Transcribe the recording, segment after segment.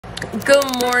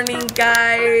Good morning,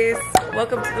 guys.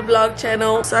 Welcome to the vlog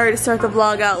channel. Sorry to start the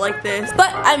vlog out like this, but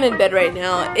I'm in bed right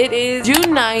now. It is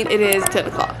June 9th. It is 10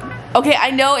 o'clock. Okay,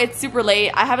 I know it's super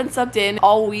late. I haven't slept in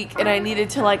all week and I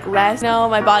needed to like rest. No,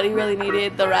 my body really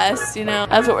needed the rest, you know?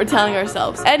 That's what we're telling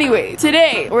ourselves. Anyway,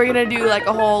 today we're gonna do like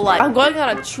a whole I'm going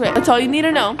on a trip. That's all you need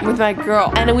to know with my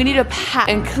girl. And then we need to pack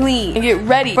and clean and get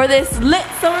ready for this lit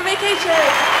summer vacation.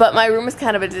 But my room is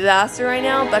kind of a disaster right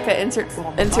now. Becca, insert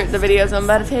the videos I'm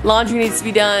about to take. Laundry needs to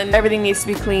be done. Everything needs to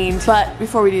be cleaned. But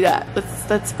before we do that,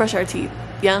 let's brush our teeth.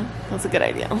 Yeah, that's a good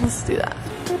idea. Let's do that.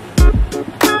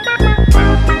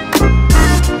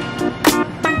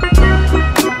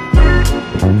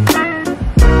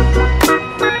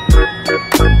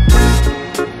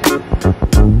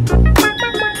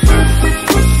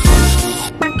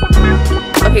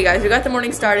 Okay guys, we got the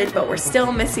morning started, but we're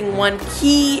still missing one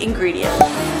key ingredient.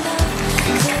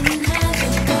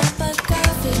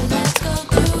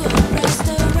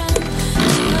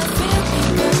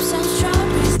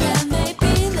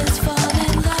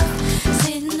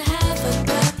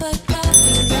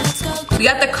 We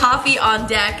got the coffee on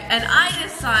deck, and I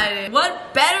decided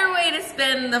what better way to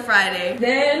spend the Friday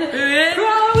than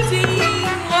protein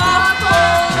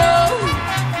waffles.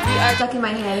 They are stuck in my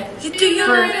head. Do you know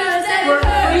we're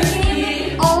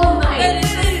freaking all night?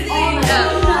 All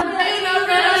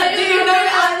night. Do you know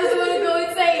I just want to go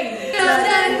insane?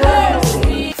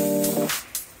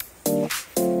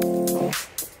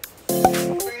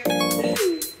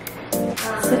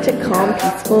 Such a calm,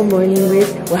 peaceful morning with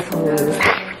waffles.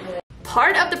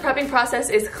 Part of the prepping process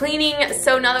is cleaning,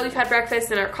 so now that we've had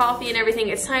breakfast and our coffee and everything,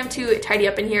 it's time to tidy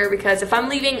up in here because if I'm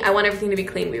leaving, I want everything to be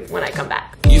clean when I come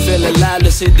back. You feel alive,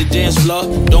 let's hit the dance floor.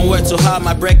 Don't work too hard,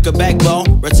 might break a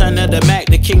backbone. Return of the Mac,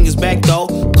 the king is back though.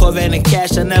 Corvette and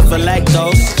cash, I never like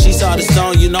those. She saw the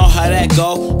stone, you know how that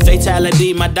go.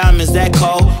 Fatality, my diamonds that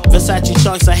cold. Versace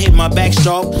trunks, I hit my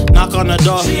backstroke. Knock on the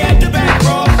door, she at the back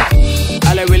row.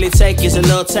 All I really take is a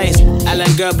little taste.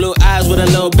 Island girl, blue eyes with a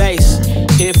little bass.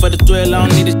 Here for the thrill, I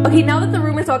don't need it. Okay, now that the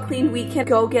room is all clean, we can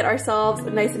go get ourselves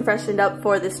nice and freshened up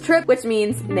for this trip, which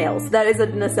means nails. That is a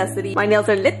necessity. My nails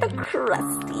are a little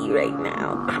crusty right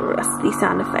now. Crusty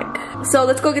sound effect. So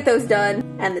let's go get those done,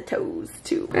 and the toes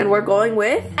too. And we're going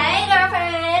with... Hey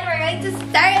girlfriend, we're going to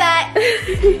start that.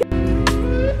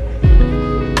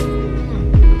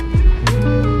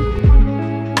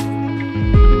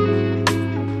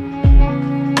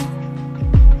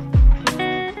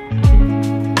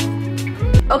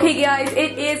 Okay guys,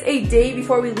 it is a day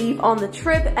before we leave on the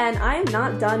trip and I'm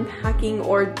not done packing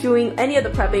or doing any of the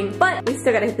prepping, but we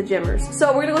still gotta hit the gymmers.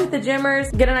 So we're gonna go hit the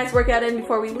gymmers, get a nice workout in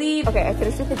before we leave. Okay, I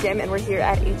finished with the gym and we're here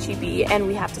at HEB and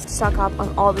we have to stock up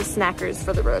on all the snackers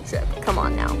for the road trip. Come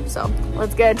on now. So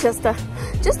let's get just a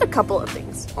couple of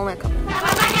things, only a couple.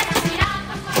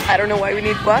 I don't know why we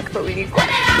need guac, but we need guac.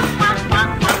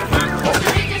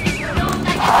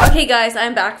 Okay guys,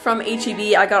 I'm back from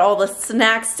HEB. I got all the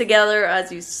snacks together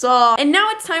as you saw. And now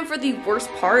it's time for the worst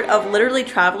part of literally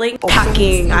traveling.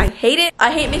 Packing. I hate it.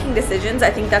 I hate making decisions. I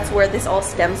think that's where this all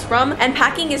stems from. And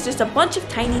packing is just a bunch of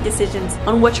tiny decisions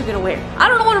on what you're gonna wear. I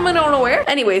don't know what I'm gonna wear.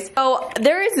 Anyways, so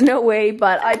there is no way,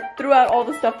 but I threw out all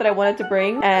the stuff that I wanted to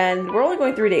bring and we're only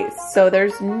going 3 days. So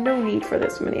there's no need for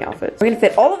this many outfits. We're gonna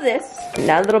fit all of this in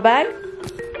that little bag.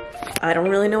 I don't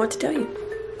really know what to tell you.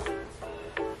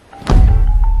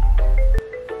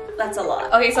 That's a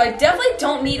lot. Okay, so I definitely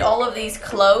don't need all of these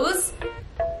clothes.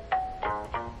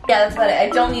 Yeah, that's about it. I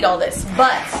don't need all this,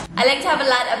 but I like to have a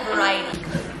lot of variety.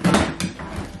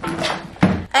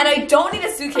 And I don't need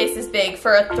a suitcase this big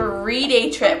for a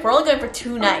 3-day trip. We're only going for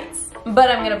 2 nights,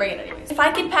 but I'm gonna bring it anyways. If I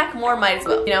can pack more, might as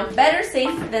well. You know, better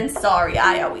safe than sorry,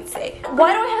 I always say.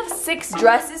 Why do I have 6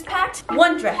 dresses packed?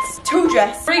 1 dress, 2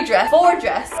 dress, 3 dress, 4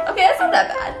 dress. Okay, that's not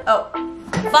that bad. Oh.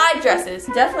 5 dresses,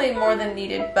 definitely more than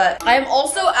needed, but I am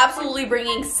also absolutely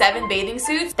bringing 7 bathing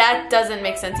suits. That doesn't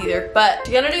make sense either, but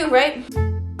you're gonna do, right?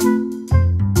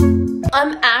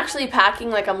 I'm actually packing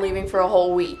like I'm leaving for a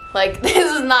whole week. Like,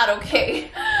 this is not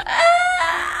okay.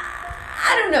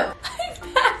 I don't know. I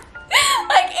packed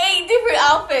like 8 different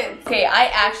outfits. Okay, I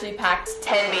actually packed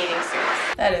 10 bathing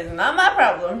suits. That is not my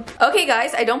problem. Okay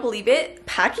guys, I don't believe it.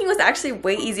 Packing was actually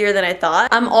way easier than I thought.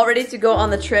 I'm all ready to go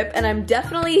on the trip and I'm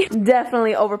definitely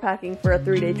overpacking for a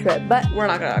 3-day trip, but we're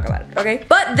not gonna talk about it, okay?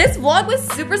 But this vlog was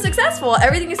super successful.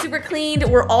 Everything is super cleaned.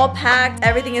 We're all packed.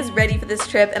 Everything is ready for this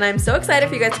trip and I'm so excited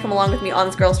for you guys to come along with me on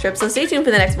this girls trip. So stay tuned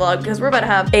for the next vlog because we're about to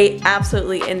have a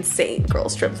absolutely insane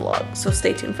girls trip vlog. So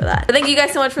stay tuned for that. But thank you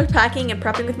guys so much for packing and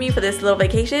prepping with me for this little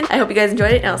vacation. I hope you guys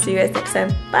enjoyed it and I'll see you guys next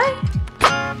time. Bye.